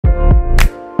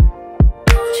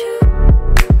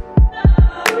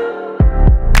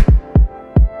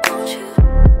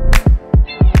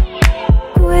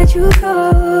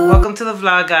another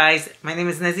vlog, guys. My name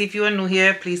is Nezzy. If you are new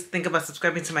here, please think about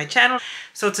subscribing to my channel.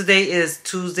 So today is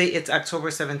Tuesday. It's October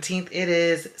 17th. It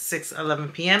is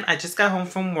 6:11 p.m. I just got home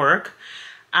from work.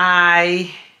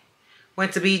 I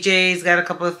went to BJ's, got a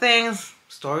couple of things.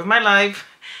 Story of my life.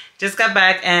 Just got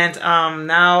back, and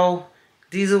now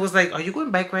Diesel was like, "Are you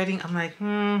going bike riding?" I'm like,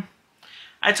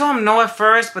 I told him no at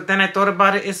first, but then I thought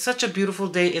about it. It's such a beautiful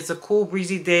day. It's a cool,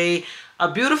 breezy day.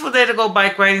 A beautiful day to go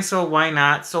bike riding, so why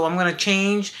not? So I'm going to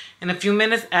change in a few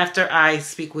minutes after I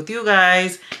speak with you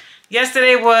guys.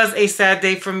 Yesterday was a sad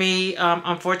day for me.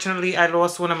 Unfortunately, I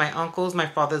lost one of my uncles, my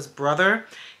father's brother.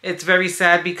 It's very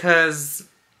sad because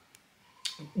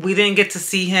we didn't get to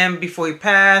see him before he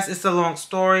passed. It's a long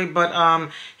story, but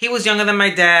he was younger than my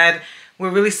dad.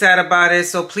 We're really sad about it,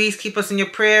 so please keep us in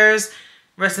your prayers.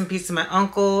 Rest in peace to my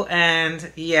uncle.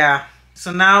 And yeah,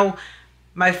 so now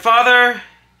my father...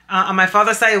 on my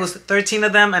father's side, it was 13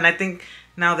 of them, and I think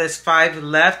now there's 5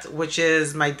 left, which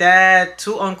is my dad,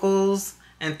 2 uncles,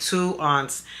 and 2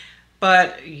 aunts.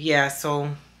 But yeah, so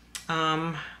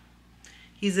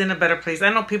he's in a better place.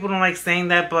 I know people don't like saying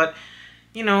that, but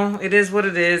you know, it is what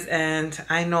it is, and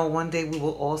I know one day we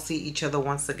will all see each other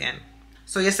once again.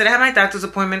 So yesterday I had my doctor's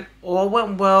appointment. All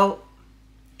went well.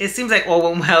 It seems like all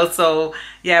went well. So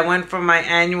yeah, I went for my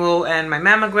annual and my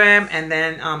mammogram, and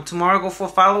then tomorrow I go for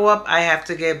a follow-up. I have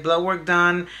to get blood work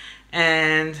done,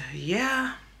 and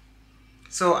yeah,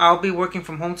 so I'll be working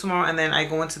from home tomorrow, and then I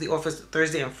go into the office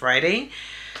Thursday and Friday.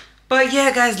 But yeah,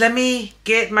 guys, let me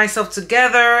get myself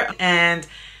together. And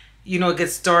you know, it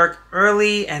gets dark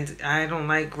early, and I don't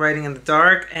like riding in the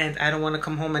dark, and I don't want to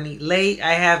come home and eat late.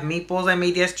 I have meatballs I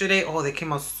made yesterday. Oh, they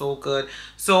came out so good.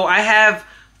 So I have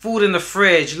food in the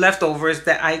fridge, leftovers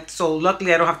that so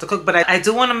luckily I don't have to cook, but I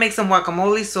do want to make some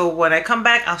guacamole. So when I come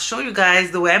back, I'll show you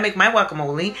guys the way I make my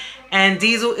guacamole, and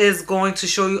Diesel is going to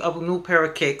show you a new pair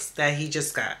of kicks that he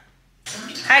just got.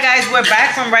 Hi guys, we're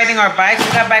back from riding our bikes.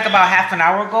 We got back about half an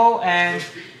hour ago, and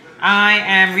I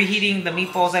am reheating the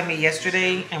meatballs I made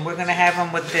yesterday, and we're gonna have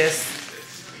them with this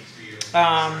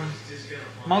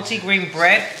multi-grain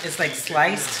bread. It's like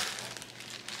sliced.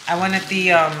 I wanted the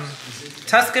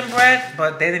Tuscan bread,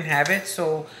 but they didn't have it,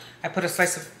 so I put a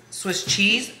slice of Swiss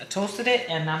cheese, I toasted it,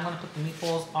 and now I'm gonna put the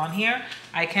meatballs on here.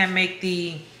 I can't make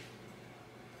the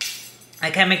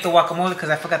guacamole because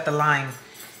I forgot the lime,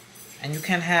 and you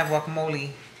can't have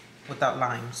guacamole without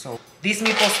lime. So these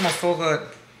meatballs smell so good.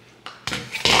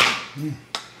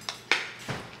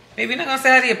 Baby, you're not gonna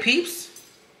say hi to your peeps?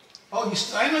 Oh,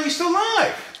 I know you're still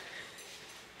live.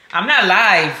 I'm not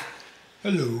live.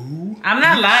 Hello. I'm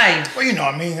not live. Well, you know,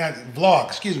 I mean, vlog.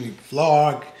 Excuse me,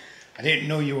 vlog. I didn't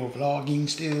know you were vlogging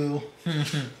still.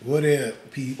 What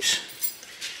up, peeps?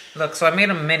 Look, so I made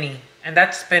a mini, and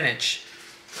that's spinach.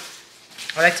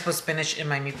 I like to put spinach in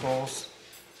my meatballs.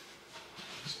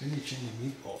 Spinach in your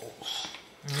meatballs.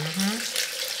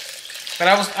 But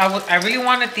I really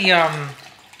wanted the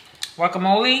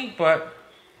guacamole, but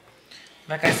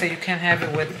like I said, you can't have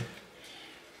it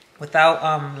without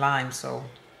lime. So.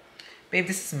 Babe,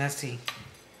 this is messy.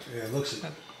 Yeah, it looks it.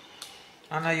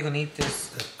 I know you're gonna eat this.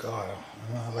 Oh, God,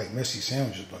 I like messy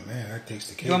sandwiches, but man, that takes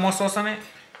the cake. You want more sauce on it?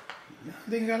 I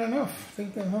think I got enough. I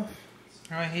think that's enough.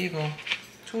 All right, here you go.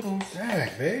 Toodles. Dang,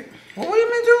 babe. Well, what do you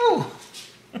mean do?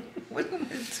 What do you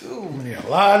mean do? I'm gonna need a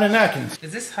lot of napkins.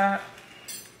 Is this hot?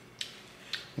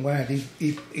 I'm gonna have to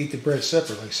eat the bread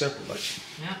separate.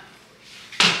 Yeah.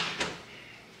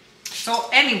 So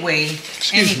anyway,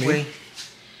 Excuse me.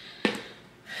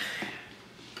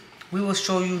 We will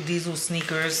show you Diesel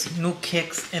sneakers, new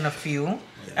kicks in a few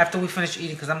after we finish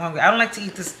eating, because I'm hungry. I don't like to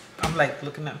eat this. I'm like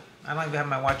looking at, I don't even have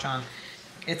my watch on.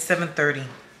 It's 7:30,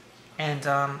 and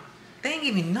they ain't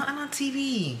give me nothing on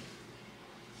TV.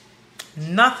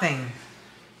 Nothing.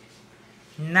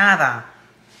 Nada.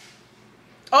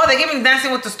 Oh, they gave me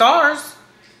Dancing with the Stars.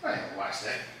 I didn't watch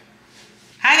that.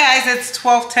 Hi guys, it's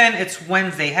 12:10. It's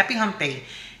Wednesday. Happy hump day.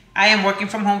 I am working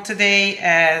from home today.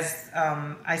 As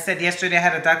I said yesterday, I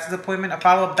had a doctor's appointment, a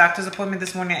follow-up doctor's appointment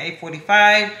this morning at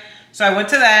 8:45. So I went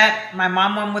to that. My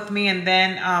mom went with me, and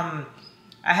then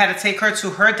I had to take her to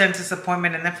her dentist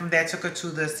appointment, and then from there I took her to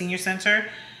the senior center.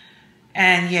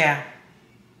 And yeah,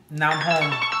 now I'm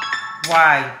home.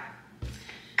 Why?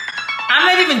 I'm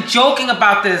not even joking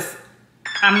about this.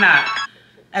 I'm not.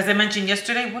 As I mentioned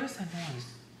yesterday, what is that noise?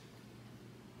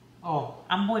 Oh,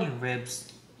 I'm boiling ribs.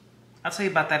 I'll tell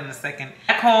you about that in a second.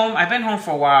 Back home, I've been home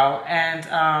for a while, and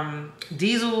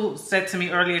Diesel said to me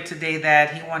earlier today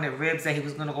that he wanted ribs, that he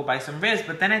was gonna go buy some ribs.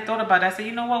 But then I thought about it. I said,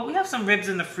 you know what? We have some ribs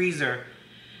in the freezer,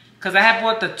 because I had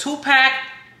bought the 2-pack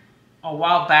a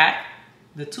while back,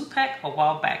 The 2-pack a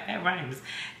while back. That rhymes.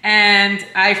 And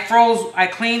I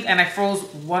cleaned and I froze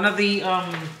one of the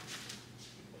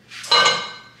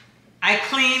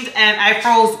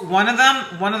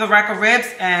one of the rack of ribs.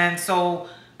 And so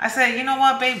I said, you know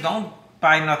what, babe, don't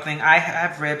buy nothing. I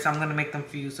have ribs. I'm gonna make them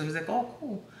for you. So he's like, oh,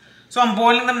 cool. So I'm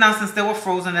boiling them now since they were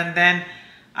frozen, and then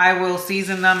I will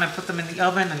season them and put them in the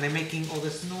oven. And they're making all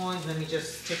this noise. Let me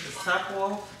just take the top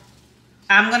off.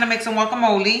 I'm gonna make some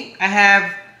guacamole. I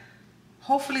have,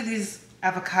 hopefully these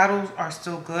avocados are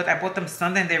still good. I bought them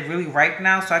Sunday and they're really ripe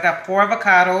now. So I got 4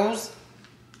 avocados.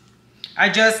 I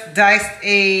just diced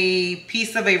a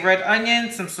piece of a red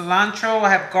onion, some cilantro. I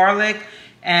have garlic,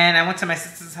 and I went to my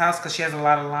sister's house because she has a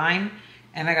lot of lime,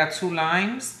 and I got 2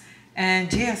 limes.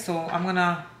 And yeah, so I'm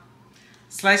gonna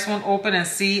slice one open and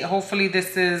see. Hopefully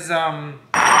this is these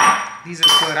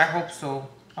are good. I hope so.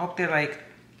 I hope they're like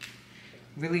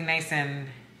really nice and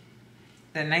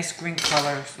that nice green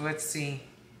color. So let's see.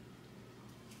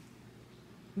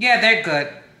 Yeah, they're good.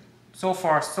 So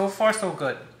far so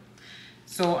good.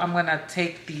 So I'm gonna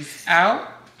take these out.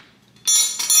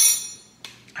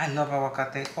 I love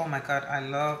aguacate. Oh my God, I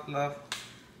love.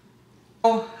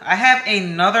 Oh, I have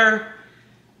another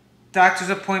doctor's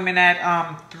appointment at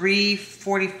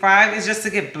 3:45. It's just to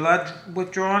get blood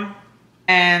withdrawn.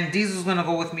 And Diesel's gonna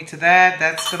go with me to that.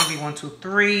 That's gonna be 1, 2,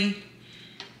 3.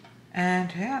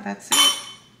 And yeah, that's it.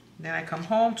 Then I come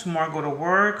home. Tomorrow I go to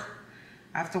work.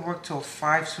 I have to work till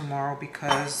 5 tomorrow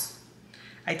because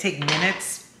I take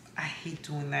minutes. I hate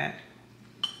doing that.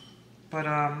 But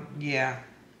yeah.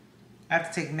 I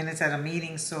have to take minutes at a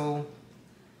meeting, so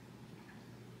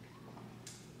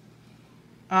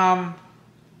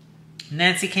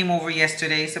Nancy came over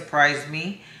yesterday, surprised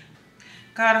me.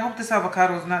 God, I hope this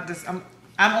avocado is not this.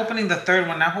 I'm opening the 3rd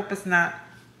one. I hope it's not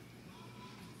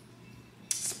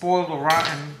spoiled or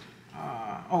rotten.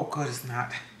 Oh, good, it's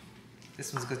not.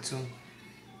 This one's good too.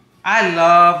 I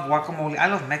love guacamole. I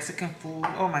love Mexican food.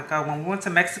 Oh my God, when we went to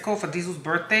Mexico for Diesel's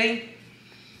birthday,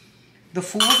 the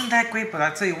food wasn't that great, but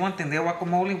I'll tell you one thing, their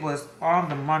guacamole was on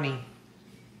the money.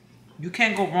 You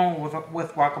can't go wrong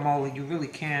with guacamole. You really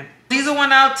can't. Diesel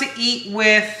went out to eat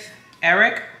with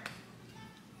Eric.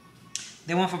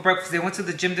 They went for breakfast. They went to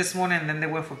the gym this morning and then they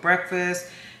went for breakfast.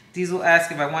 Diesel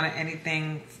asked if I wanted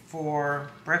anything for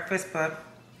breakfast, but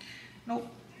nope.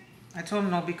 I told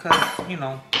him no because, you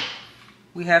know,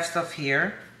 we have stuff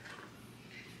here.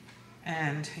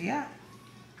 And yeah.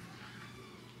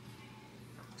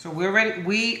 So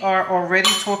we are already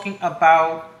talking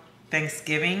about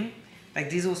Thanksgiving. Like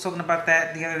Diesel was talking about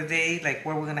that the other day, like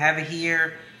where we're gonna have it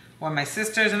here or my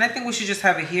sister's. And I think we should just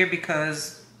have it here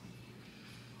because,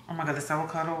 oh my God, this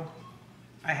avocado,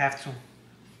 I have to.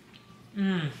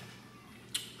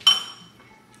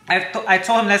 I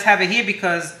told him let's have it here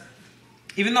because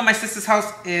even though my sister's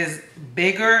house is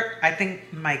bigger, I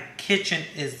think my kitchen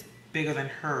is bigger than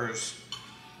hers.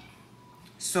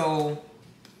 So,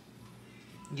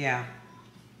 yeah.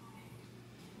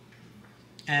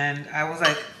 And I was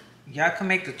like, y'all can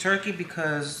make the turkey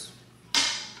because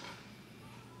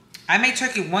I made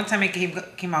turkey one time. It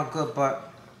came out good,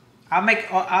 but I'll make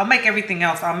everything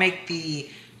else. I'll make the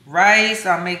rice.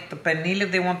 I'll make the pernil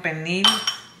if they want pernil.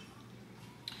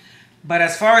 But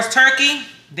as far as turkey,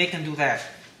 they can do that.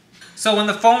 So when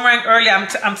the phone rang earlier,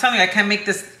 I'm telling you, I can't make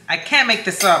this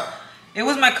up. It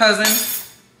was my cousin.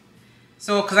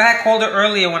 So, because I had called her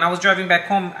earlier when I was driving back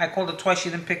home. I called her twice.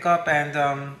 She didn't pick up.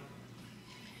 And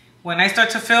when I start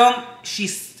to film,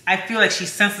 I feel like she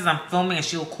senses I'm filming and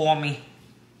she'll call me.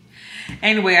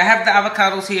 Anyway, I have the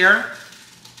avocados here.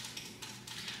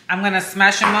 I'm going to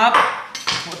smash them up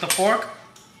with a fork.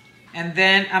 And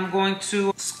then I'm going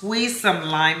to squeeze some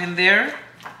lime in there.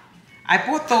 I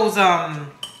bought those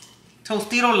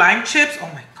Tostito lime chips. Oh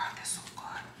my God, they're so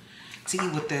good to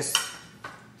eat with this.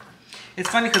 It's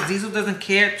funny because Diesel doesn't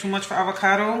care too much for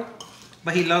avocado,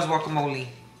 but he loves guacamole.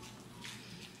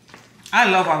 I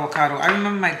love avocado. I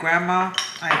remember my grandma,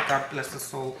 God bless her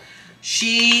soul,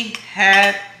 she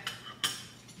had,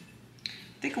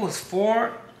 I think it was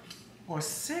 4 or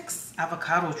 6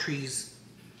 avocado trees.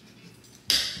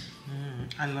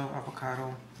 I love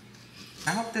avocado.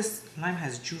 I hope this lime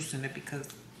has juice in it because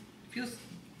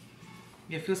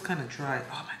it feels kind of dry.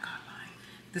 Oh my God, lime.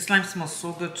 This lime smells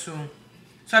so good too.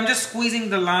 So I'm just squeezing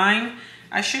the lime.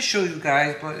 I should show you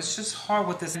guys, but it's just hard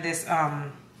with this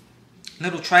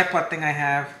little tripod thing I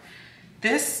have.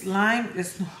 This lime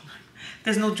is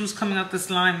there's no juice coming out this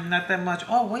lime, not that much.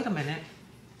 Oh, wait a minute.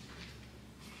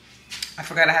 I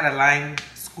forgot I had a lime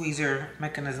squeezer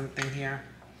mechanism thing here.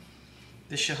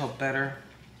 This should help better.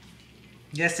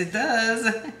 Yes, it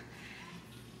does.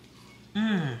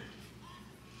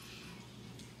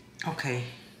 Okay.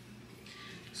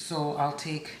 So I'll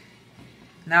take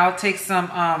some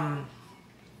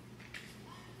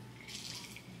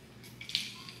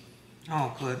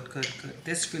oh, good.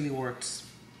 This really works.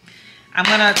 I'm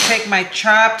gonna take my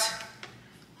chopped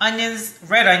onions,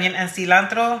 red onion and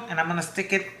cilantro, and I'm gonna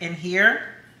stick it in here.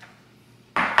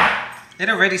 It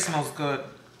already smells good.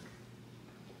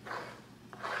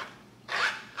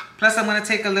 Plus I'm gonna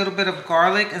take a little bit of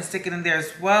garlic and stick it in there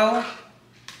as well.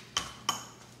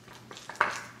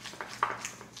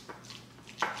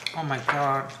 Oh my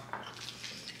God.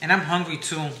 And I'm hungry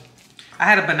too. I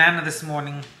had a banana this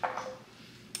morning.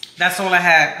 That's all I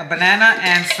had. A banana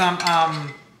and some,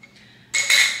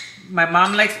 my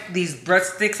mom likes these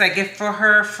breadsticks I get for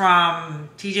her from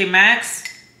TJ Maxx.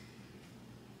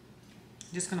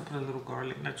 I'm just gonna put a little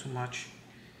garlic, not too much.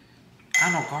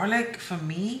 I don't know, garlic for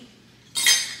me,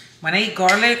 when I eat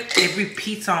garlic, it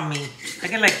repeats on me. I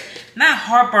get like, not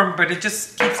heartburn, but it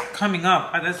just keeps coming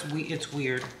up. It's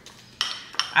weird.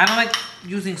 I don't like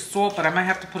using salt, but I might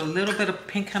have to put a little bit of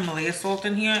pink Himalaya salt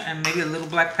in here and maybe a little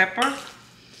black pepper.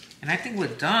 And I think we're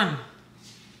done.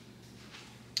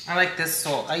 I like this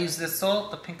salt. I use this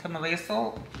salt, the pink Himalaya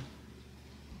salt.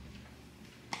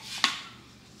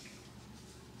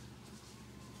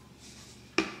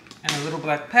 And a little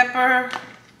black pepper.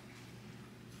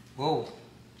 Whoa.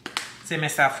 Se me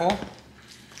zafó.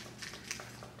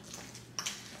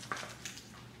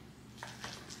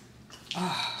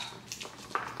 Oh.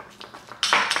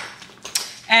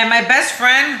 And my best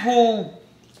friend who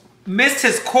missed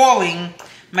his calling,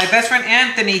 my best friend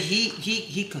Anthony,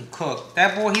 he can cook.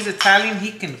 That boy, he's Italian,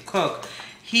 he can cook.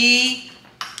 He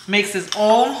makes his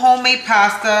own homemade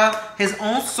pasta, his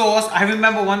own sauce. I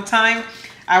remember one time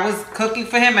I was cooking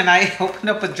for him and I opened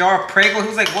up a jar of Prego. He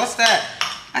was like, what's that?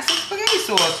 I said, spaghetti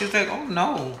sauce. He was like, oh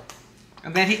no.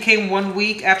 And then he came 1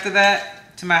 week after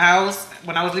that to my house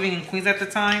when I was living in Queens at the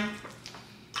time.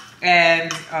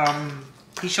 And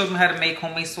he showed me how to make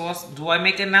homemade sauce. Do I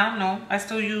make it now? No. I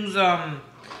still use, I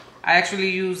actually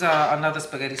use another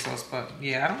spaghetti sauce. But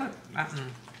yeah, I don't know.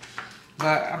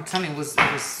 But I'm telling you, it was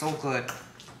so good.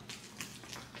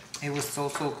 It was so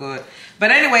good.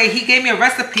 But anyway, he gave me a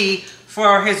recipe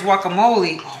for his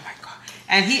guacamole. Oh my God.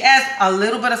 And he adds a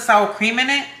little bit of sour cream in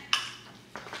it.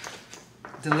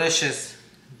 Delicious.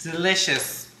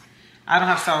 Delicious. I don't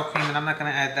have sour cream and I'm not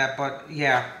going to add that. But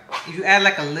yeah, if you add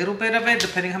like a little bit of it,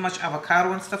 depending how much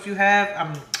avocado and stuff you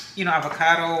have, you know,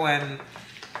 avocado and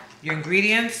your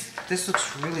ingredients, this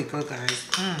looks really good, guys.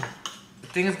 The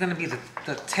thing is going to be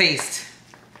the taste.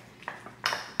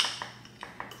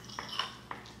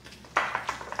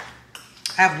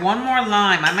 I have one more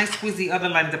lime. I might squeeze the other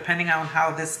lime depending on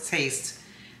how this tastes.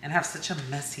 And have such a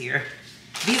mess here.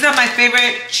 These are my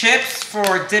favorite chips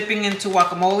for dipping into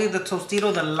guacamole. The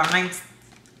Tostito, the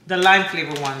lime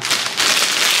flavor ones.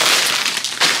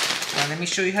 Now let me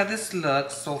show you how this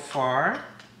looks so far.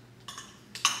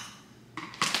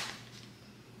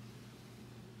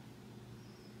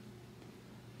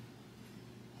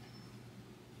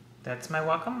 That's my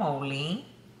guacamole.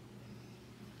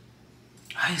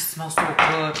 Oh, it smells so good.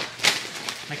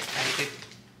 I'm excited.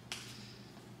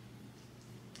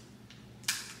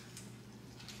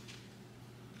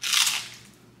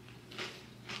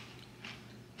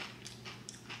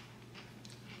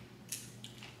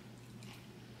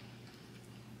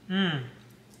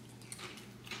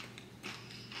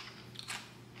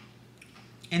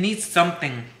 It needs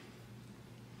something.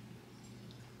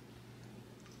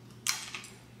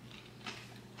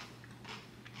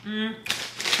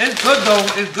 It's good though.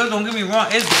 It's good. Don't get me wrong.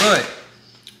 It's good.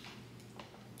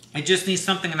 It just needs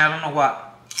something and I don't know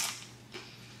what.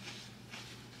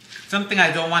 Something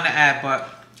I don't want to add, but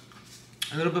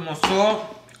a little bit more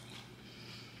salt.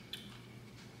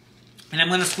 And I'm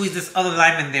going to squeeze this other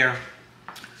lime in there.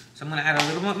 So I'm going to add a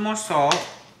little bit more salt.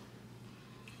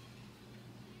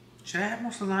 Should I add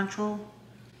more cilantro?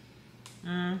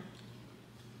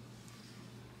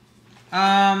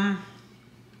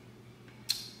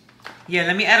 Yeah,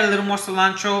 let me add a little more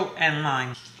cilantro and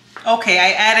lime. Okay,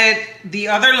 I added the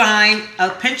other lime, a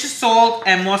pinch of salt,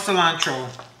 and more cilantro.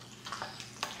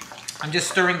 I'm just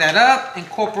stirring that up,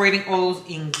 incorporating all those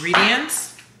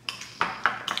ingredients.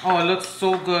 Oh, it looks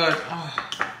so good.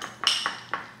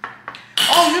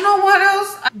 Oh, you know what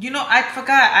else? You know, I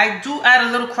forgot. I do add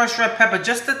a little crushed red pepper,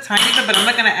 just a tiny bit, but I'm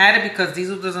not going to add it because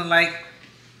Diesel doesn't like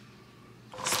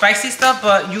spicy stuff,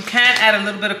 but you can add a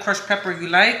little bit of crushed pepper if you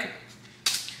like.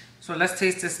 So let's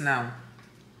taste this now.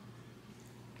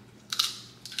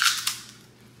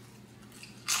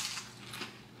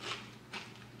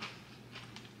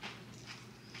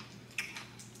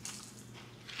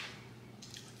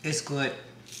 It's good.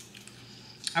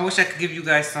 I wish I could give you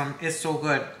guys some. It's so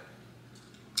good.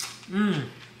 Mmm.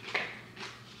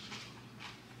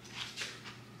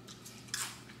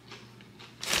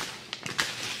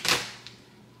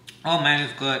 Oh man,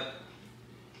 it's good.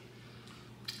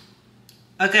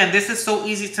 Again, this is so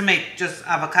easy to make. Just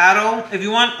avocado. If you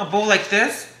want a bowl like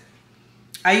this,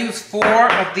 I use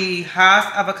 4 of the Haas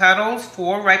avocados,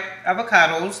 4 ripe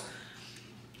avocados,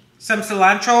 some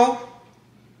cilantro,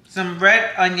 some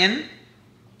red onion,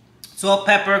 salt,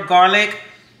 pepper, garlic,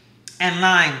 and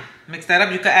lime. Mix that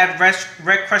up. You can add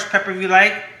red crushed pepper if you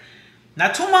like.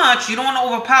 Not too much. You don't want to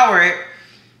overpower it.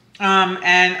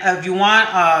 And if you want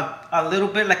a little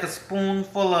bit, like a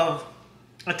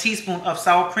teaspoon of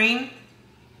sour cream,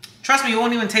 trust me, you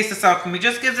won't even taste the sour cream. It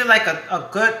just gives it like a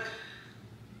good,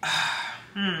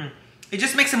 it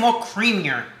just makes it more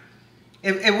creamier.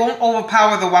 It won't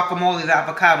overpower the guacamole, the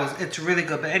avocados. It's really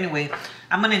good. But anyway,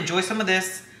 I'm going to enjoy some of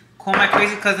this, call my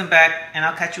crazy cousin back, and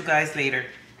I'll catch you guys later.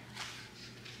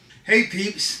 Hey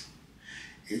peeps,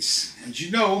 it's, as you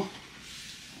know,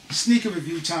 sneaker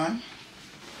review time.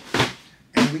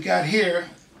 And we got here,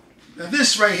 now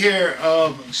this right here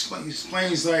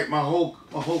explains like my whole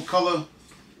color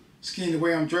scheme, the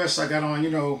way I'm dressed. I got on, you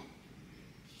know,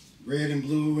 red and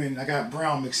blue, and I got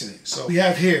brown mixing it. So we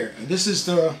have here, and this is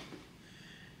the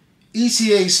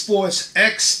ETA Sports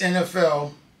X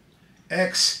NFL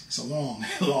X, it's a long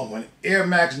one, Air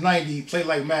Max 90, play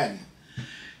like Madden.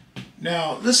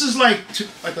 Now, this is like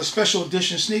a special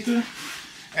edition sneaker,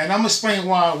 and I'm going to explain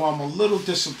why I'm a little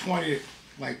disappointed,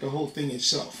 like the whole thing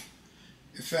itself.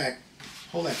 In fact,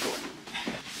 hold that thought.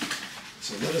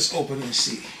 So let us open and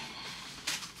see.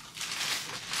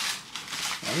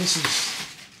 Now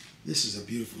this is a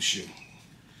beautiful shoe.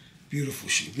 Beautiful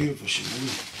shoe, beautiful shoe. Let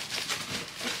me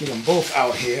get them both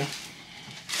out here.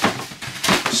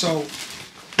 So,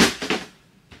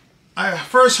 I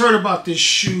first heard about this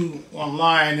shoe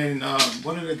online, and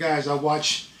one of the guys I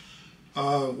watch,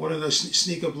 one of the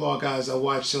sneaker blog guys I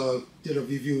watch, did a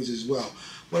reviews as well.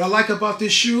 What I like about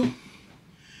this shoe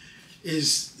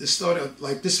is the start of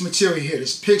like this material here,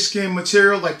 this pigskin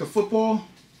material, like the football.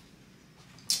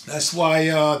 That's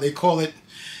why they call it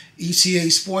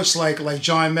ETA Sports, like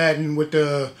John Madden with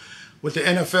the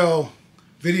NFL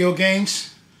video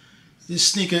games. This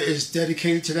sneaker is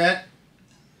dedicated to that.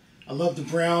 I love the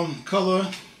brown color,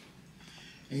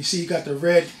 and you see you got the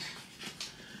red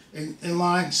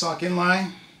inline, sock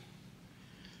inline.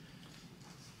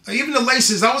 Even the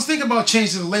laces, I was thinking about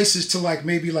changing the laces to like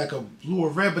maybe like a blue or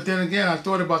red, but then again I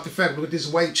thought about the fact with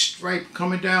this white stripe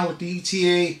coming down with the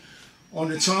ETA on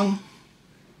the tongue.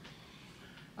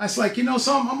 I was like, you know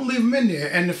something, I'm gonna leave them in there.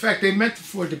 And the fact they meant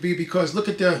for it to be, because look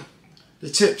at the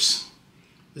tips.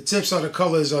 The tips are the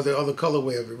colors of the other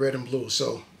colorway of it, red and blue.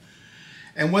 So.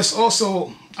 And what's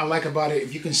also I like about it,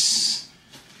 if you can see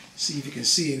if you can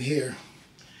see in here,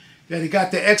 that it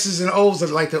got the X's and O's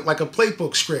that like a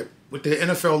playbook script with the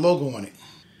NFL logo on it.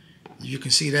 You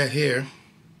can see that here.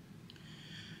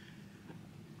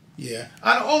 Yeah,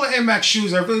 out of all the Air Max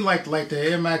shoes, I really like the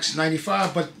Air Max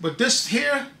 95, but this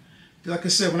here, like I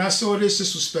said, when I saw this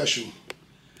was special.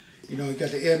 You know, you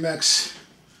got the Air Max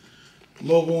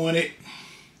logo on it.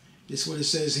 This is what it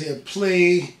says here: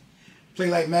 play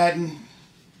like Madden.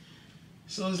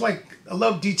 So it's like, I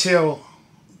love detail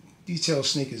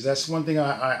sneakers. That's one thing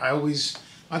I always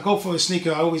go for a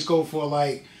sneaker. I always go for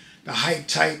like the hype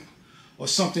type or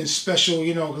something special,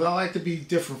 you know, because I like to be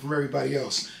different from everybody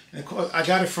else. And of course, I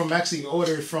got it from, actually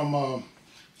ordered it from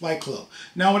Flight Club.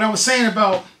 Now, when I was saying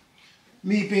about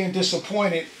me being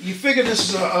disappointed, you figure this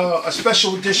is a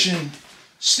special edition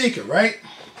sneaker, right?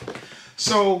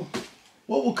 So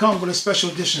what will come with a special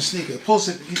edition sneaker? You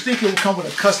think it will come with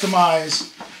a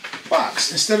customized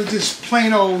box instead of this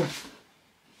plain old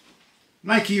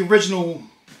Nike original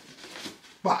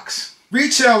box.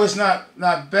 Retail is not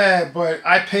bad, but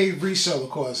I pay resale, of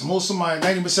course. Most of my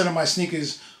 90% of my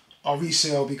sneakers are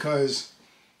resale because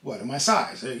what, of my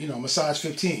size. You know, I'm a size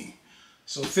 15,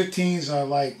 so 15s are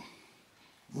like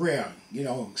rare. You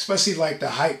know, especially like the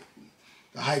hype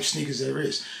sneakers there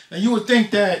is. Now you would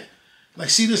think that, like,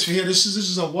 see this here. This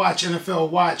is a watch, NFL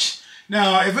watch.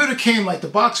 Now, if it would have came like the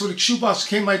box with the shoe box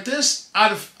came like this,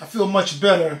 I feel much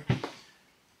better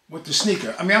with the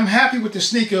sneaker. I mean, I'm happy with the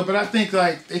sneaker, but I think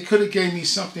like they could have gave me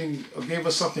something or gave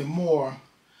us something more,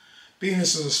 being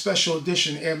this is a special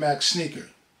edition Air Max sneaker.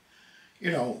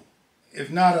 You know, if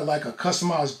not like a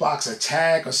customized box, a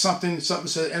tag or something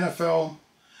says NFL,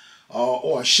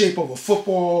 or a shape of a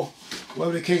football,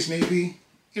 whatever the case may be.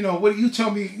 You know, what do you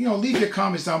tell me? You know, leave your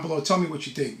comments down below. Tell me what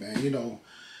you think, man. You know,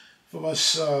 from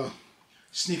us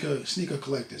sneaker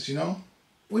collectors. You know,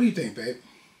 what do you think, babe?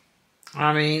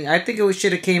 I mean, I think it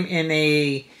should have came in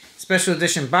a special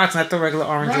edition box, not the regular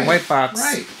orange and white box.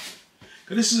 Right.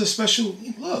 This is a special.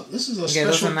 Look, this is a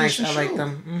special those are nice. edition I like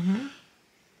them. Mm-hmm.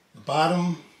 The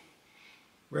bottom,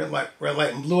 red,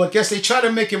 light, and blue. I guess they try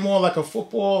to make it more like a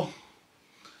football,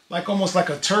 like almost like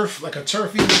a turf,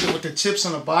 even with the tips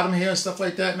on the bottom here and stuff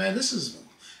like that. Man, this is.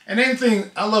 And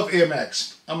anything, I love Air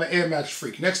Max. I'm an Air Max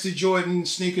freak. Next to Jordan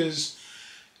sneakers,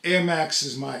 Air Max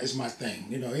is my thing.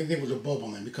 You know, anything with a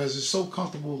bubble in, because it's so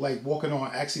comfortable, like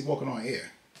actually walking on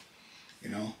air. You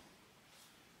know,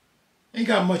 ain't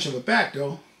got much of a back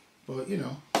though, but you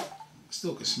know,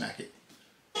 still can smack it.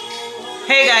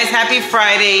 Hey guys, happy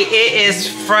Friday. It is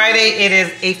Friday. It is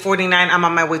 8:49. I'm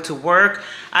on my way to work.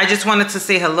 I just wanted to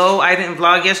say hello. I didn't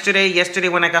vlog yesterday. Yesterday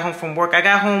when I got home from work, I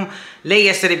got home late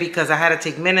yesterday because I had to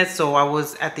take minutes. So I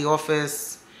was at the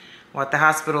office or at the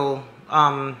hospital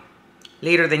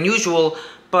later than usual.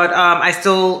 But I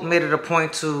still made it a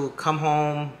point to come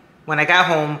home when I got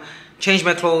home, change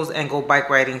my clothes and go bike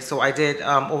riding. So I did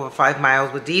over 5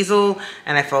 miles with Diesel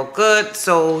and I felt good.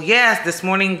 So yes, this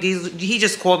morning Diesel, he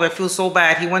just called me. I feel so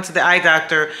bad. He went to the eye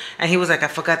doctor and he was like, I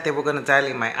forgot they were gonna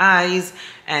dilate my eyes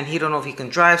and he don't know if he can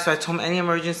drive. So I told him, any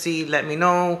emergency, let me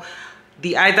know.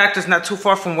 The eye doctor's not too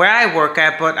far from where I work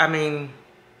at, but I mean,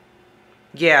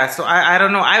 yeah, so I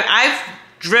don't know. I've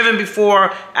driven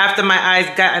before after my eyes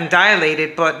gotten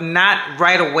dilated, but not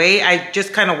right away. I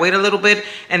just kind of wait a little bit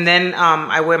and then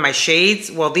I wear my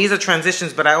shades. Well, these are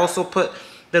transitions, but I also put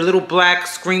the little black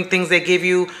screen things they give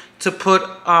you to put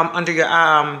under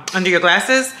your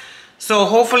glasses. So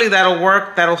hopefully that'll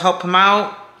work. That'll help him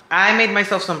out. I made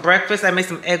myself some breakfast. I made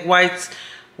some egg whites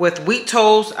with wheat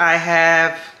toast. I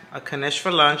have a Knish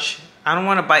for lunch. I don't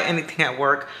want to buy anything at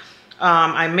work.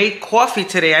 I made coffee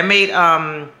today. I made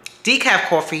decaf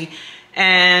coffee,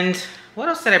 and what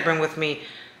else did I bring with me?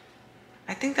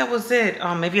 I think that was it.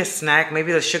 Maybe a snack,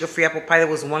 maybe the sugar-free apple pie. There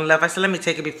was one left. I said, let me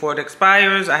take it before it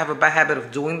expires. I have a bad habit of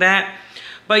doing that.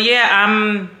 But yeah,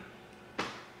 I'm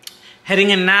heading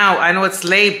in now. I know it's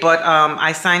late, but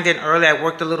I signed in early. I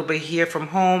worked a little bit here from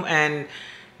home, and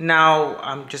now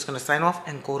I'm just gonna sign off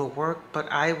and go to work.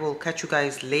 But I will catch you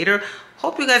guys later.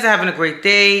 Hope you guys are having a great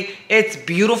day. It's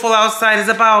beautiful outside. It's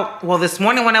about, well, this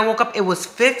morning when I woke up, it was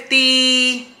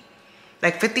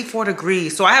 54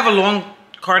 degrees. So I have a long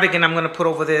cardigan I'm gonna put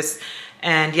over this.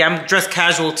 And yeah, I'm dressed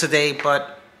casual today,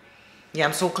 but yeah,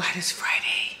 I'm so glad it's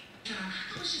Friday.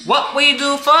 What will you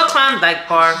do for a Klondike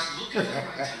bar?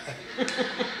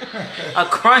 A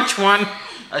crunch one,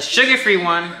 a sugar-free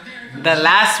one, the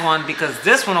last one, because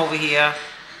this one over here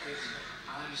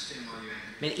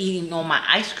been eating all my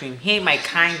ice cream. He ate my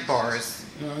Kind bars.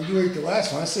 No, you ate the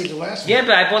last one. I saved the last one. Yeah,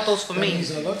 but I bought those for me.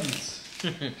 I love you.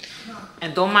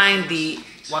 And don't mind the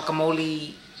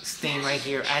guacamole stain right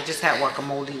here. I just had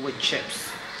guacamole with chips.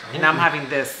 And I'm having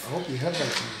this. I hope you have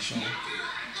that to me, Sean.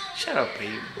 Shut up,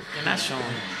 babe. You're not showing.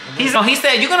 He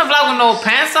said, you're going to vlog with no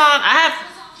pants on?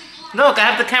 Look, I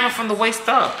have the camera from the waist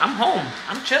up. I'm home.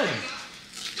 I'm chilling.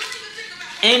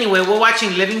 Anyway, we're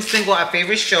watching Living Single, our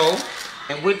favorite show.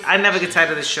 And I never get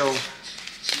tired of the show.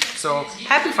 So,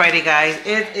 happy Friday, guys.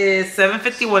 It is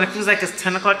 7:51. It feels like it's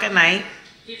 10 o'clock at night.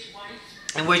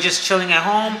 And we're just chilling at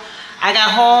home. I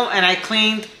got home and I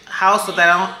cleaned house so that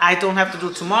I don't have to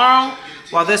do tomorrow.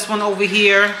 While this one over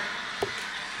here.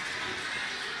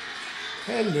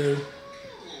 Hello.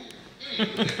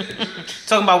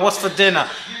 Talking about what's for dinner.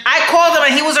 I called him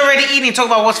and he was already eating.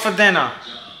 Talking about what's for dinner.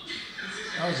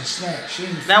 That was a snack.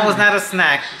 That was not a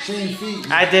snack. She didn't feed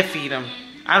me. I did feed him.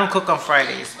 I don't cook on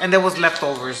Fridays. And there was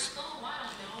leftovers.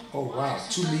 Oh, wow.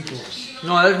 2 meatballs.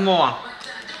 No, there's more. Oh,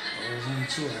 there's only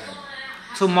 2 I had.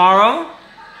 Tomorrow,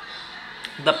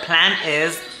 the plan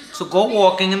is to go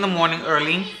walking in the morning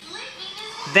early.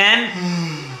 Then,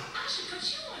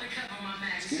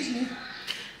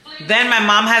 then my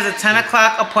mom has a 10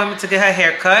 o'clock appointment to get her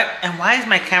hair cut. And why is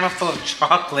my camera full of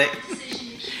chocolate?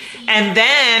 And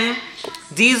then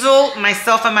Diesel,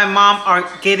 myself, and my mom are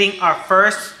getting our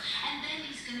first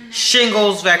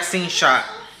shingles vaccine shot.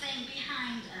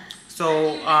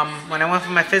 So when I went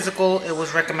for my physical, it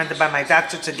was recommended by my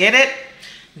doctor to get it.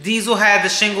 Diesel had the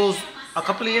shingles a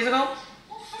couple of years ago.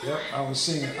 Yep, I was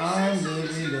singing, I'm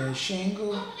living the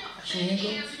shingle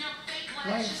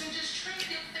life.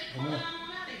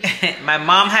 My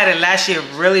mom had it last year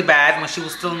really bad when she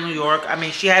was still in New York. I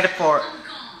mean, she had it for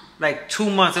like 2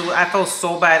 months. I felt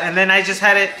so bad. And then I just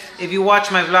had it, if you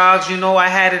watch my vlogs, you know I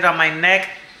had it on my neck.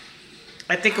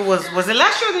 I think it was it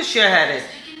last year or this year I had it?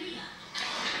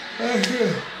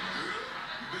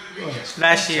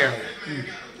 Last year.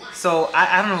 So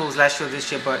I don't know if it was last year or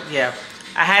this year, but yeah.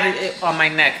 I had it on my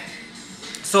neck.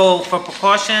 So for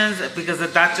precautions, because the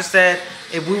doctor said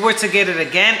if we were to get it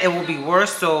again, it will be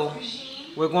worse. So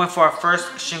we're going for our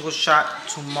first shingles shot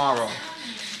tomorrow.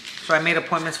 So I made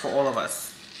appointments for all of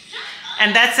us.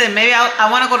 And that's it. Maybe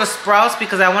I want to go to Sprouts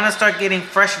because I want to start getting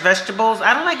fresh vegetables.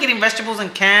 I don't like getting vegetables in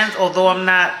cans, although I'm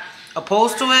not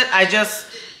opposed to it. I just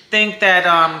think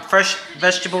that fresh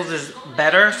vegetables is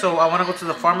better. So I want to go to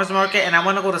the farmer's market and I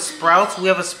want to go to Sprouts. We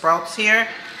have a Sprouts here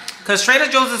because Trader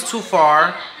Joe's is too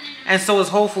far, and so is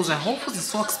Whole Foods, and Whole Foods is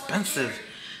so expensive.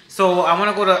 So I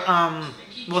want to go to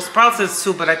well, Sprouts is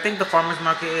too, but I think the farmer's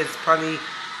market is probably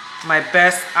my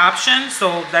best option.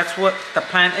 So that's what the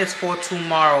plan is for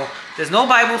tomorrow. There's no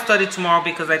Bible study tomorrow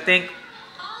because I think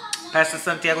Pastor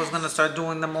Santiago is going to start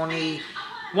doing them only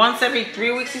once every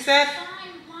 3 weeks, he said.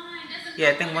 Yeah,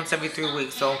 I think once every 3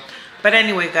 weeks. So, but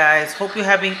anyway, guys, hope you're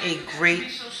having a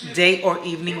great day or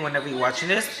evening whenever you're watching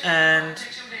this. And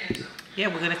yeah,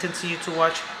 we're going to continue to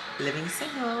watch Living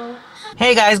Single.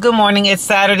 Hey guys, good morning. It's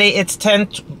Saturday. It's 10.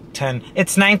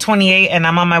 It's 9:28 and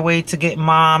I'm on my way to get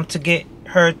mom to get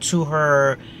her to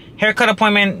her haircut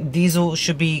appointment. Diesel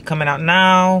should be coming out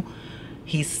now.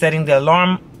 He's setting the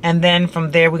alarm, and then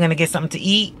from there we're gonna get something to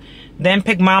eat, then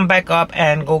pick mom back up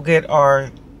and go get our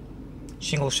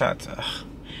shingle shots.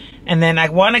 And then I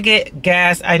want to get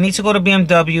gas. I need to go to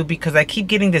BMW because I keep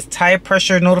getting this tire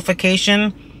pressure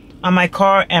notification on my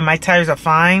car and my tires are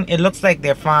fine. It looks like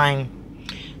they're fine.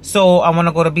 So I want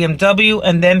to go to BMW,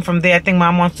 and then from there I think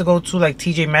mom wants to go to like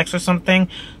TJ Maxx or something.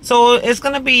 So it's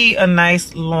gonna be a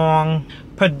nice long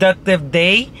productive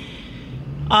day.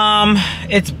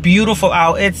 It's beautiful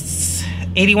out. It's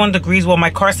 81 degrees. Well, my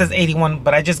car says 81,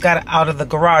 but I just got out of the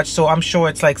garage, so I'm sure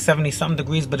it's like 70 something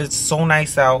degrees, but it's so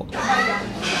nice out.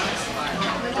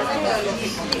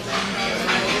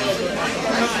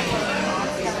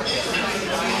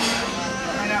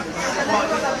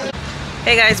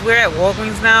 Hey guys, we're at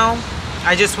Walgreens now.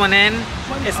 I just went in.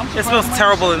 It smells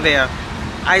terrible in there.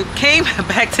 I came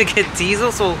back to get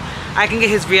Diesel so I can get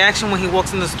his reaction when he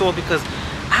walks in the store, because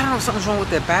I don't know if something's wrong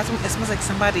with their bathroom. It smells like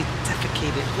somebody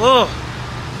defecated. Ugh.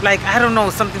 Like, I don't know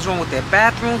if something's wrong with their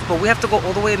bathrooms, but we have to go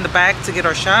all the way in the back to get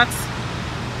our shots.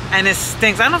 And it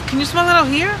stinks. I don't know, can you smell it out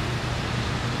here?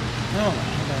 No.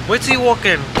 Wait till you walk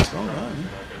in. It's all right.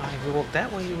 If you walk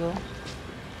that way, you will.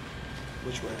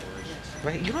 Which way?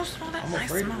 Right? You don't smell that? I'm I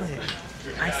afraid smell of it.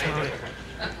 it. I smell it.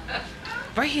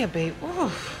 Right here, babe.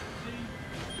 Ooh.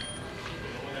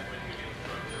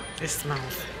 It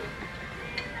smells.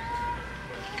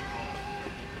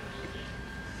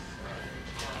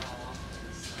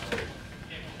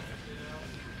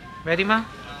 Ready, Ma?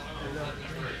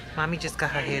 Mommy just got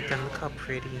her hair done. Look how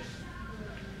pretty.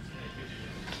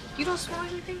 You don't smell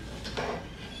anything?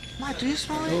 Ma, do you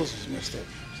smell it? Those is messed up.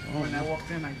 So, When I walked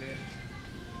in, I did.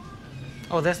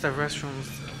 Oh, that's the restrooms.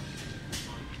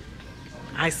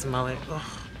 I smell it. Ugh.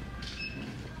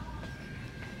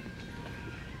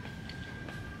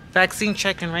 Vaccine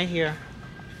checking right here.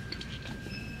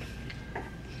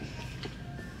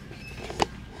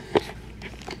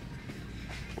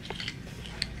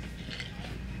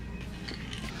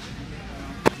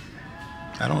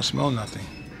 I don't smell nothing.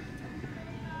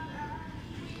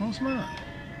 I don't smell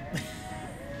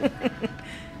it.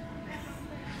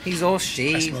 He's all I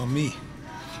shaved. smell me.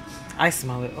 I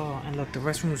smell it. Oh, and look, the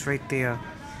restroom's right there.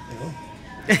 Hello?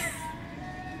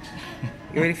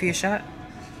 You ready for your shot?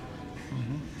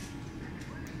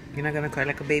 You're not gonna cry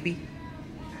like a baby?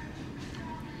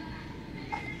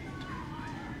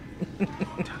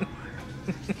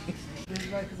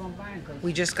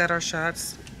 We just got our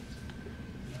shots.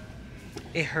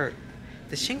 It hurt.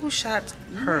 The shingle shots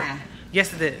hurt. Yeah.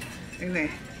 Yes, it did. Isn't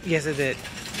it? Yes, it did.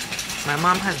 My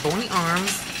mom has bony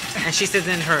arms, and she said it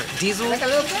didn't hurt. Diesel? Like a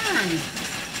little burn.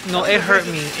 No, it hurt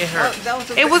me. It hurt. Oh, that was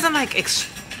a It bit- wasn't like,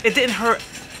 it didn't hurt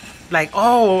like,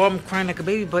 oh, I'm crying like a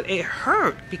baby, but it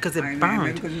hurt because it I know, maybe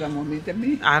burned. because you got more meat than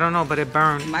me. I don't know, but it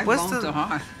burned. My bones are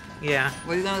hard. Yeah.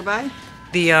 What are you gonna buy?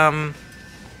 The, I'm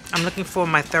looking for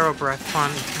my ThoroBreath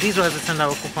fund. Diesel has a $10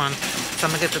 coupon, so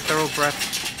I'm gonna get the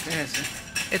ThoroBreath. Yes.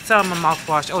 It's a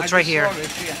mouthwash. Oh, it's I right just here. saw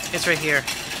it, yeah. It's right here.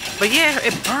 But yeah,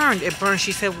 it burned. It burned.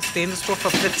 She said we'll stay in the store for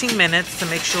 15 minutes to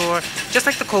make sure, just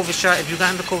like the COVID shot, if you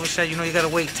got in the COVID shot, you know you gotta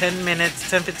wait 10 minutes,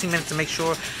 10, 15 minutes to make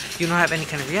sure you don't have any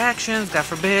kind of reactions, God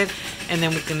forbid, and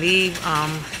then we can leave.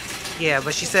 Yeah,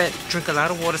 but she said drink a lot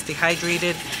of water, stay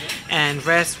hydrated, and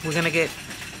rest. We're gonna get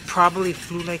probably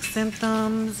flu-like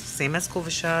symptoms, same as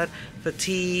COVID shot,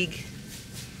 fatigue,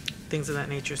 things of that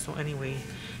nature. So anyway,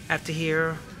 after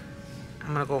here,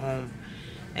 I'm gonna go home.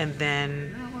 And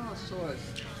then,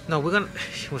 no, we're gonna,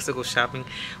 she wants to go shopping.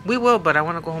 We will, but I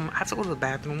wanna go home. I have to go to the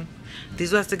bathroom.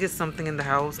 Diesel has to get something in the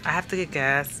house. I have to get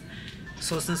gas.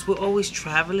 So since we're always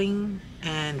traveling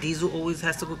and Diesel always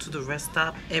has to go to the rest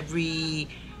stop every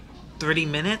 30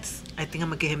 minutes, I think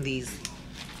I'm gonna get him these.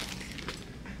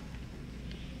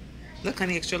 Look,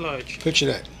 honey, extra large. Picture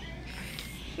that.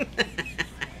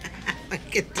 I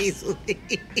get Diesel.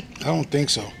 I don't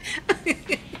think so.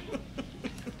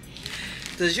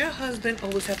 Does your husband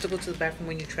always have to go to the bathroom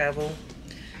when you travel?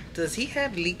 Does he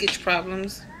have leakage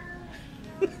problems?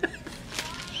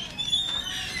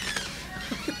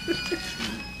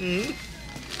 You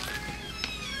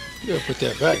gotta put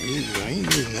that back. I ain't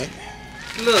using that.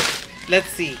 Look, let's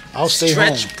see. I'll stay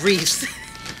Stretch home. briefs.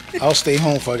 I'll stay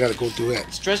home if I gotta go through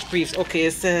that. Stretch briefs. Okay,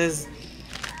 it says,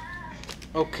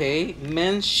 okay,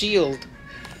 men's shield.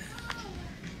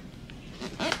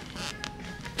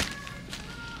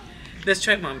 Let's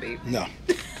try one, babe. No.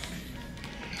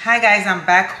 Hi guys, I'm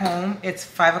back home. It's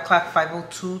 5 o'clock,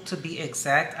 5:02 to be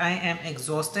exact. I am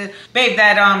exhausted. Babe,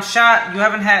 that shot, you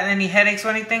haven't had any headaches or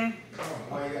anything? Oh,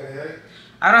 why you got a headache?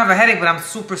 I don't have a headache, but I'm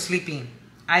super sleepy.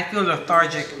 I feel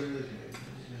lethargic.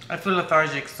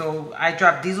 So I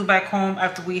dropped Diesel back home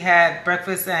after we had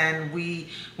breakfast and we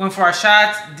went for our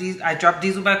shots. I dropped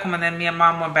Diesel back home and then me and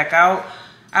Mom went back out.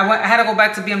 I had to go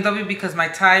back to BMW because my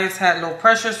tires had low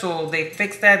pressure, so they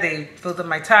fixed that. They filled up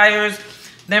my tires.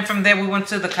 Then from there we went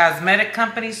to the cosmetic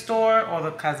company store, or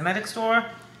the cosmetic store.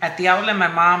 At the outlet, my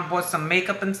mom bought some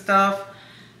makeup and stuff.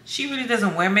 She really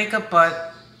doesn't wear makeup,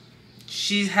 but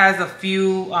she has a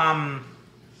few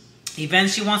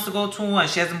events she wants to go to, and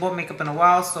she hasn't bought makeup in a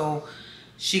while, so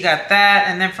she got that.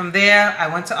 And then from there I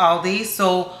went to Aldi's.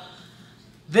 So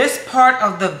this part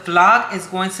of the vlog is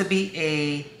going to be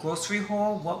a grocery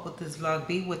haul. What would this vlog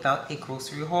be without a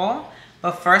grocery haul?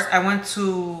 But first I went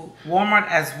to Walmart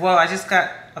as well. I just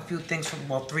got a few things from,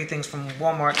 well, 3 things from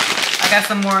Walmart. I got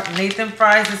some more Nathan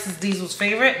fries. This is Diesel's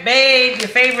favorite. Babe, your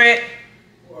favorite.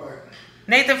 What?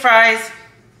 Nathan fries.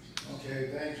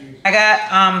 Okay, thank you. I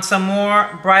got some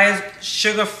more Breyers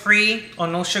sugar-free or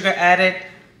no sugar added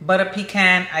butter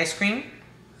pecan ice cream.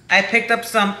 I picked up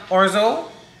some orzo.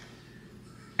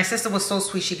 My sister was so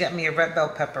sweet, she got me a red bell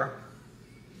pepper.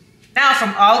 Now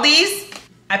from Aldi's,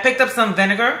 I picked up some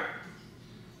vinegar,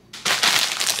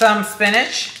 some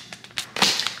spinach,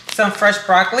 some fresh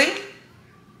broccoli,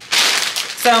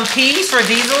 some peas for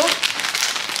Diesel,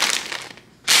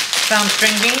 some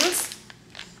string beans,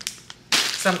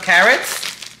 some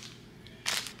carrots,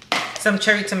 some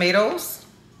cherry tomatoes,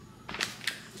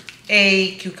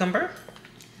 a cucumber,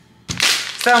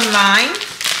 some lime,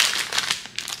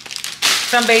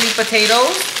 some baby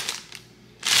potatoes,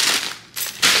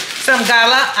 some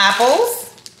gala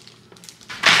apples,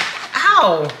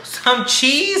 ow, some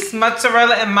cheese,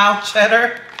 mozzarella and mild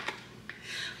cheddar,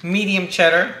 medium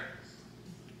cheddar,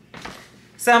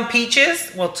 some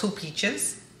peaches, well, 2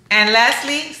 peaches, and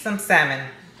lastly, some salmon.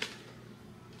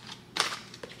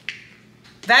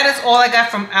 That is all I got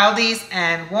from Aldi's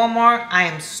and Walmart. I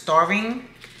am starving.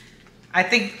 I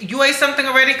think you ate something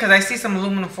already because I see some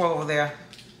aluminum foil over there.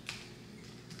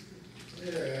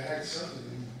 Yeah, I had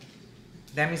something.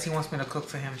 That means he wants me to cook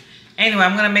for him. Anyway,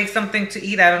 I'm going to make something to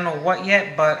eat. I don't know what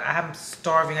yet, but I'm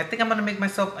starving. I think I'm going to make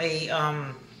myself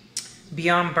a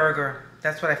Beyond Burger.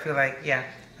 That's what I feel like. Yeah,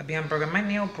 a Beyond Burger. My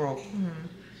nail broke.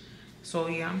 So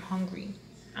yeah, I'm hungry.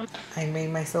 I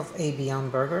made myself a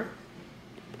Beyond Burger.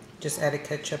 Just added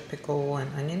ketchup, pickle,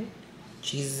 and onion.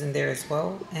 Cheese is in there as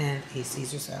well. And a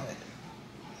Caesar salad.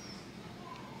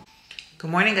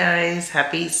 Good morning, guys.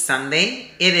 Happy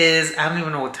Sunday. It is, I don't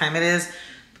even know what time it is.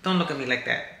 But don't look at me like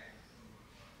that.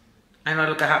 I know I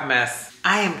look a hot mess.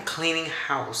 I am cleaning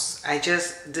house. I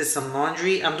just did some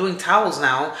laundry. I'm doing towels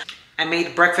now. I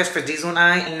made breakfast for Diesel and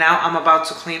I. And now I'm about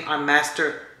to clean our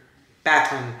master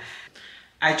bathroom.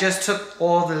 I just took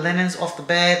all the linens off the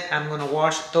bed. I'm going to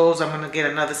wash those. I'm going to get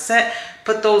another set.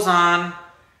 Put those on.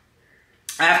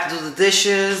 I have to do the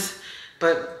dishes.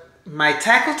 But my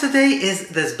tackle today is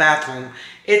this bathroom.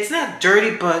 It's not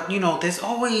dirty, but you know, there's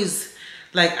always,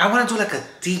 like, I want to do like a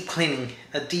deep cleaning.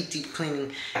 A deep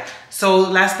cleaning. So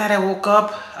last night I woke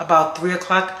up about 3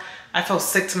 o'clock. I felt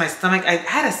sick to my stomach. I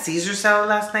had a Caesar salad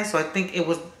last night, so I think it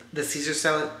was the Caesar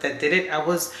salad that did it. I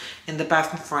was in the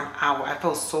bathroom for an hour. I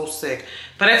felt so sick.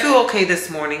 But I feel okay this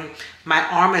morning. My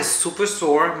arm is super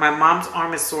sore. My mom's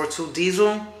arm is sore too.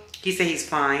 Diesel, he said he's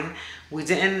fine. We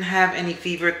didn't have any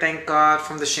fever, thank God,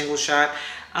 from the shingle shot.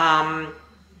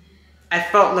 I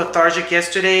felt lethargic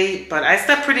yesterday, but I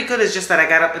slept pretty good. It's just that I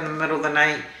got up in the middle of the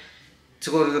night to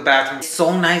go to the bathroom. It's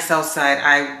so nice outside.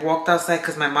 I walked outside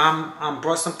because my mom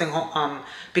brought something home,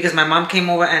 because my mom came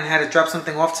over and had to drop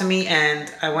something off to me,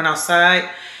 and I went outside.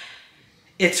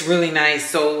 It's really nice.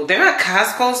 So they're at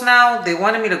Costco's now. They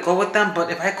wanted me to go with them, but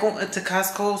if I go into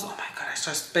Costco's, oh my God, I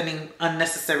start spending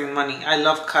unnecessary money. I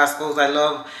love Costco's. I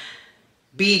love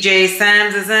BJ,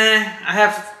 Sam's is in. I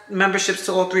have memberships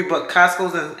to all three, but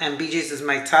Costco's and BJ's is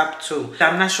my top two.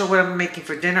 I'm not sure what I'm making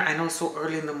for dinner. I know it's so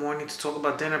early in the morning to talk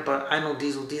about dinner, but I know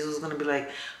Diesel's gonna be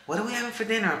like, what are we having for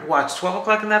dinner? Watch, 12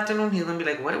 o'clock in the afternoon, he's gonna be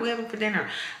like, what are we having for dinner?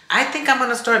 I think I'm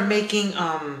gonna start making,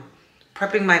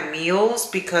 prepping my meals,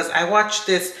 because I watched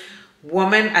this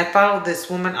woman, I follow this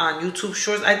woman on YouTube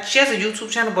shorts. She has a YouTube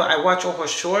channel, but I watch all her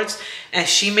shorts, and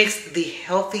she makes the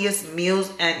healthiest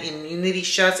meals and immunity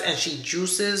shots, and she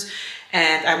juices.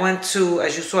 And I went to,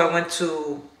 as you saw, I went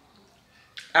to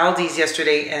Aldi's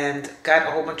yesterday and got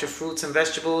a whole bunch of fruits and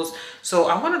vegetables. So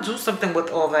I want to do something with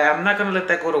all that. I'm not going to let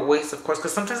that go to waste, of course,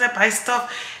 because sometimes I buy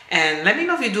stuff. And let me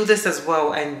know if you do this as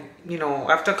well. And, you know,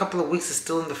 after a couple of weeks, it's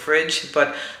still in the fridge.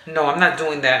 But no, I'm not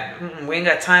doing that. We ain't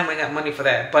got time. We ain't got money for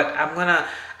that. But I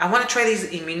want to try these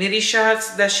immunity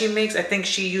shots that she makes. I think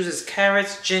she uses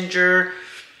carrots, ginger,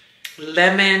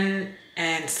 lemon,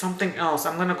 and something else.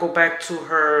 I'm going to go back to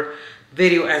her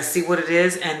video and see what it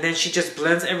is, and then she just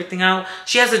blends everything out.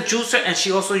 She has a juicer and she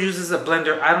also uses a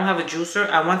blender. I don't have a juicer.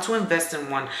 I want to invest in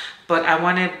one, but I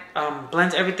want to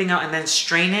blend everything out and then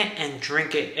strain it and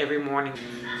drink it every morning.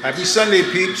 Happy Sunday,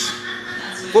 peeps.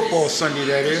 Football Sunday,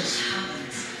 that is.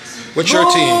 What's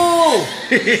your team?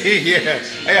 Yeah.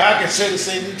 Hey, I can say the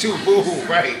same thing too. Boo,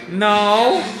 right?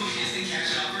 No.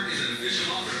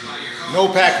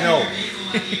 No pack, no.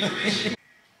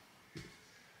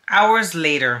 Hours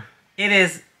later. It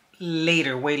is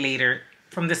later, way later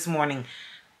from this morning.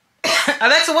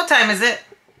 Alexa, what time is it?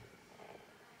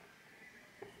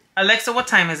 Alexa, what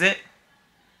time is it?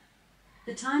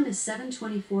 The time is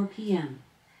 7:24 p.m.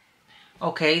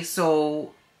 Okay,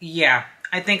 so yeah.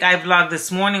 I think I vlogged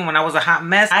this morning when I was a hot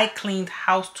mess. I cleaned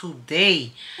house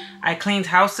today.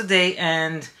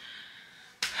 And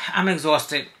I'm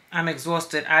exhausted.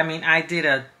 I mean, I did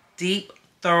a deep,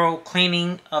 thorough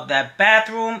cleaning of that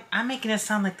bathroom. I'm making it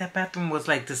sound like that bathroom was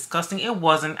like disgusting. It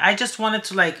wasn't. I just wanted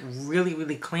to like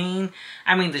really clean.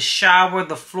 I mean, the shower,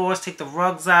 the floors, take the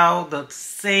rugs out, the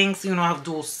sinks, you know, I have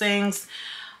dual sinks,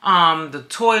 the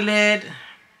toilet,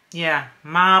 yeah,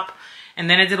 mop, and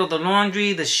then I did all the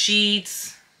laundry, the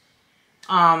sheets,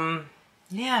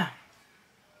 yeah.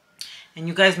 And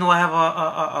you guys know I have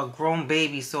a grown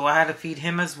baby, so I had to feed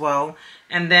him as well.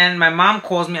 And then my mom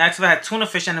calls me. Actually, I had tuna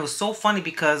fish, and it was so funny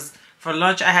because for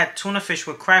lunch I had tuna fish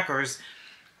with crackers.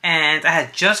 And I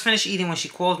had just finished eating when she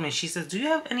calls me. She says, do you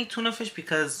have any tuna fish?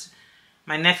 Because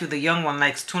my nephew, the young one,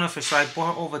 likes tuna fish. So I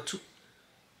brought her over two.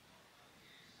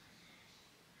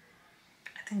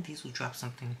 I think these will drop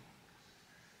something.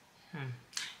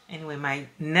 Anyway, my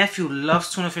nephew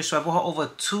loves tuna fish. So I brought her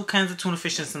over 2 cans of tuna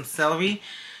fish and some celery.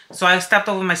 So I stopped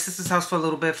over at my sister's house for a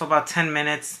little bit, for about 10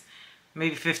 minutes,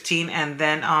 maybe 15. And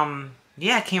then,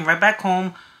 yeah, I came right back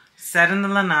home, sat in the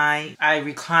lanai. I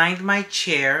reclined my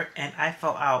chair and I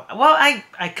fell out. Well, I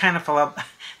kind of fell out.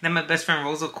 Then my best friend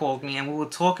Rosa called me and we were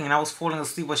talking and I was falling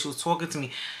asleep while she was talking to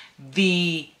me.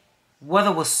 The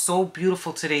weather was so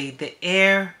beautiful today. The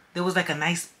air, there was like a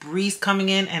nice breeze coming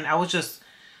in and I was just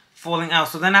falling out.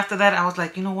 So then after that, I was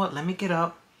like, you know what? Let me get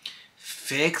up,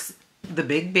 fix the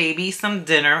big baby some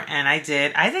dinner, and I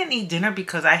did. I didn't eat dinner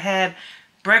because I had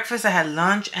breakfast, I had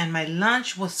lunch, and my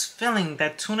lunch was filling.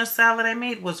 That tuna salad I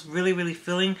made was really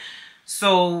filling.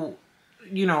 So,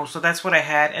 you know, so that's what I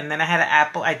had. And then I had an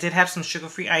apple. I did have some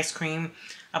sugar-free ice cream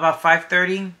about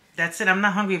 5:30. That's it. I'm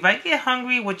not hungry. If I get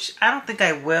hungry, which I don't think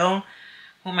I will,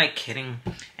 who am I kidding?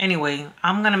 Anyway,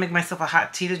 I'm going to make myself a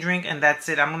hot tea to drink, and that's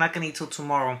it. I'm not going to eat till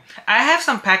tomorrow. I have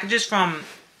some packages from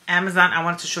Amazon I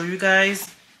wanted to show you guys.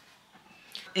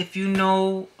 If you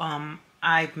know,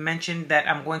 I've mentioned that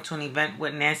I'm going to an event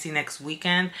with Nancy next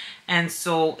weekend. And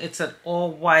so it's an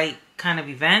all-white kind of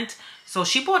event. So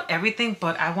she bought everything,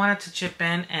 but I wanted to chip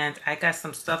in. And I got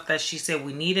some stuff that she said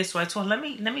we needed. So I told her,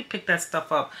 let me pick that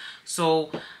stuff up.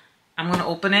 So I'm going to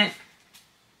open it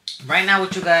right now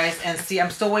with you guys. And see,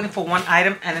 I'm still waiting for one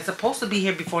item. And it's supposed to be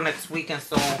here before next weekend.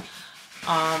 So,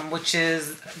 which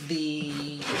is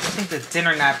I think the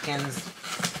dinner napkins.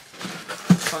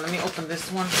 So let me open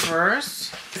this one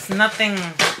first. It's nothing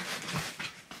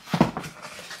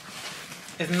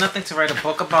to write a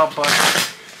book about, but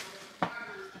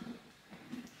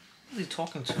who's he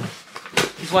talking to?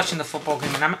 He's watching the football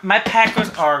game, and my Packers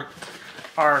are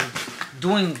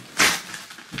doing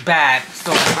bad,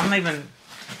 so I'm not even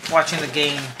watching the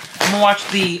game. I'm gonna watch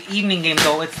the evening game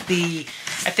though. I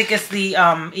think it's the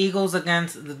Eagles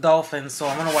against the Dolphins, so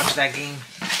I'm gonna watch that game.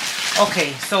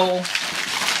 Okay, so.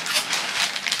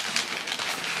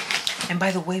 And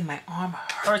by the way, my arm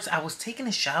hurts. I was taking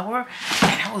a shower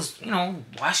and I was, you know,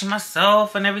 washing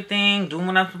myself and everything, doing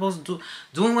what I'm supposed to do,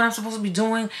 doing what I'm supposed to be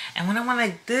doing. And when I went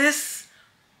like this,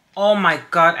 oh my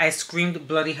God, I screamed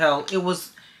bloody hell.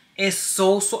 It's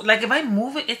so, like if I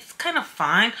move it, it's kind of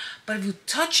fine. But if you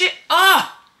touch it,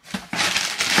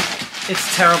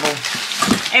 it's terrible.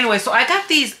 Anyway, so I got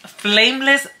these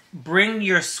flameless Bring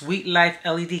Your Sweet Life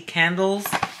LED candles.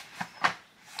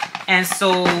 And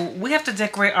so we have to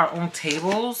decorate our own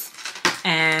tables.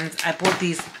 And I bought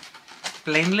these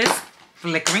flameless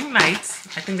flickering lights.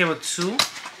 I think there were 2.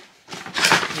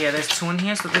 Yeah, there's 2 in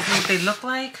here. So this is what they look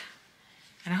like.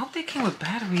 And I hope they came with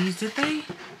batteries. Did they?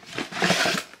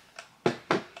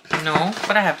 No,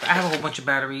 but I have a whole bunch of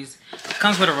batteries. It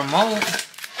comes with a remote.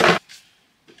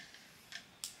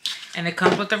 And it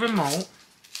comes with a remote.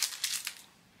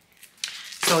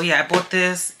 So yeah, I bought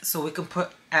this so we can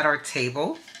put at our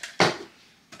table.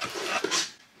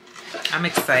 I'm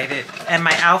excited. And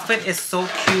my outfit is so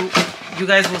cute. You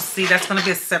guys will see. That's going to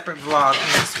be a separate vlog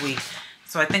next week.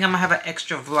 So I think I'm going to have an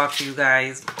extra vlog for you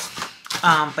guys.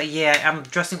 But yeah, I'm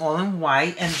dressing all in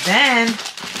white. And then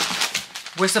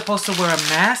we're supposed to wear a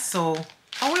mask. So,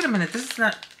 oh, wait a minute. This is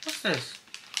not, what's this?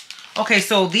 Okay,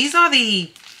 so these are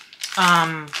the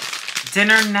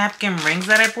dinner napkin rings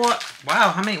that I bought.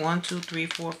 Wow, how many? 1, 2, 3,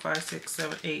 4, 5, 6,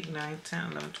 7, 8, 9,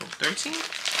 10, 11, 12, 13.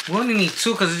 We only need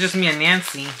 2 because it's just me and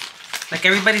Nancy. Like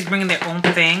everybody's bringing their own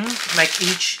thing, like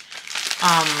each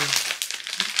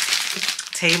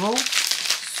table.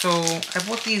 So I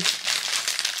bought these.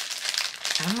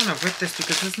 I'm gonna rip this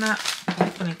because it's not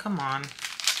opening. Come on.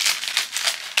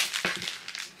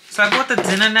 So I bought the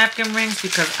dinner napkin rings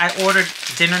because I ordered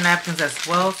dinner napkins as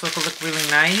well, so it could look really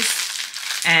nice.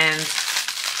 And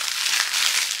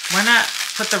why not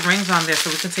put the rings on there so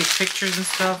we can take pictures and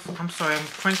stuff? I'm sorry, I'm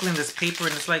crinkling this paper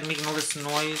and it's like making all this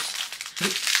noise.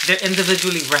 They're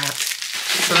individually wrapped.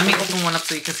 So let me open one up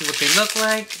so you can see what they look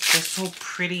like. They're so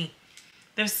pretty.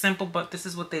 They're simple, but this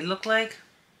is what they look like.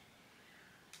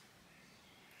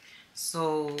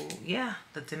 So yeah,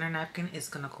 the dinner napkin is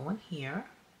gonna go in here.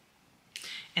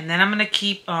 And then I'm gonna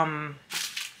keep some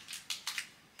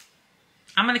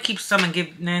and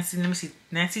give Nancy, let me see.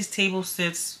 Nancy's table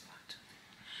sits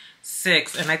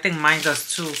 6, and I think mine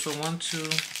does too. So 1, 2,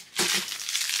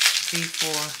 3,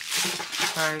 4,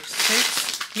 5, 6.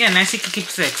 Yeah, Nancy can keep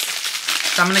 6.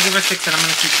 So I'm gonna give her 6 and I'm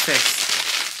gonna keep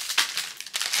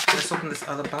 6. Let's open this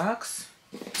other box.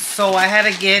 So I had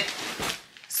to get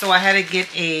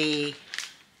a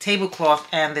tablecloth,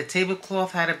 and the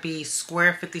tablecloth had to be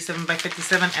square 57 by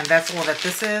 57, and that's all that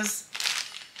this is.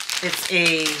 It's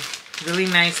a really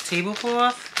nice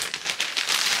tablecloth.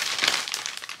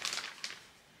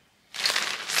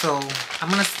 So I'm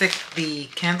gonna stick the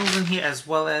candles in here as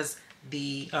well as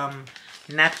the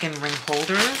napkin ring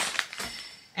holders.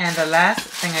 And the last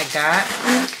thing I got,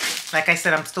 like I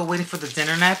said, I'm still waiting for the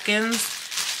dinner napkins.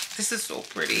 This is so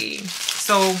pretty.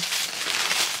 So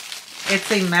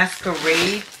it's a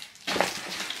masquerade.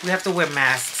 We have to wear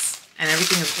masks, and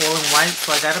everything is all in white,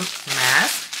 so I got a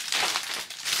mask.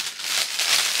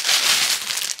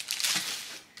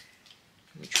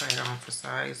 Let me try it on for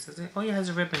size. Is it? Oh yeah, it has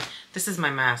a ribbon. This is my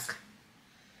mask.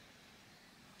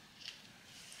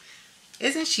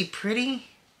 Isn't she pretty?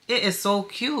 It is so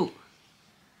cute.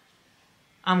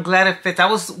 I'm glad it fits. I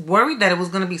was worried that it was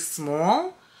going to be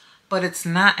small, but it's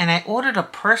not. And I ordered a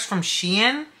purse from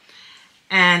Shein,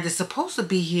 and it's supposed to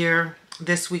be here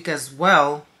this week as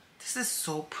well. This is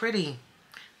so pretty.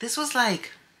 This was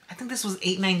like, I think this was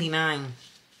 $8.99.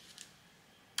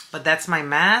 But that's my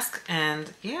mask,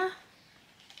 and yeah.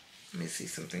 Let me see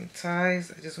something.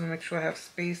 Ties. I just want to make sure I have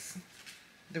space.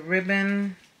 The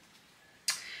ribbon.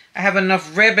 I have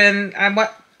enough ribbon. I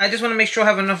just want to make sure I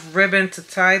have enough ribbon to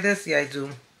tie this. Yeah, I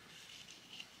do.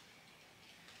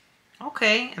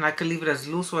 Okay, and I could leave it as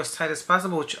loose or as tight as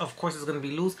possible, which of course is going to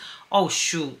be loose. Oh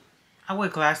shoot, I wear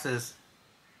glasses.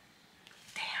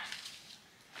 Damn.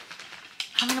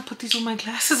 I'm going to put these with my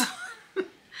glasses on.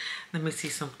 Let me see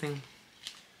something.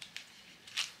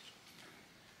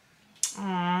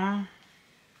 Aww.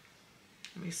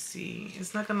 Let me see.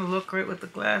 It's not going to look great with the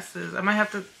glasses. I might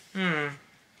have to...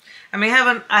 I mean,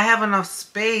 I have enough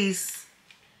space,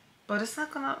 but it's not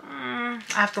gonna... I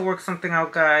have to work something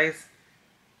out, guys.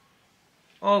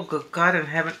 Oh, good God in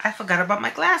heaven. I forgot about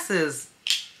my glasses.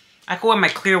 I could wear my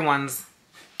clear ones.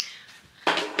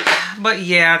 But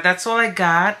yeah, that's all I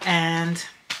got. And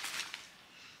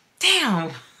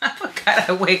damn, I forgot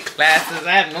I wear glasses.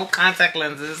 I have no contact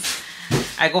lenses.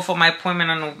 I go for my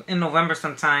appointment in November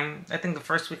sometime. I think the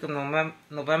first week of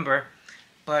November.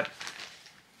 But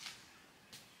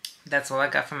That's all I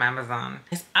got from Amazon.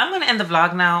 I'm going to end the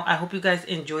vlog now. I hope you guys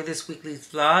enjoy this weekly's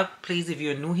vlog. Please, if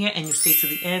you're new here and you stay to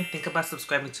the end, think about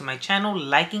subscribing to my channel,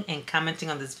 liking and commenting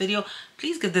on this video.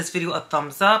 Please give this video a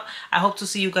thumbs up. I hope to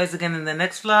see you guys again in the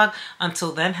next vlog.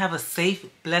 Until then, have a safe,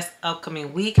 blessed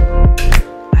upcoming week.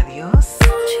 Adios.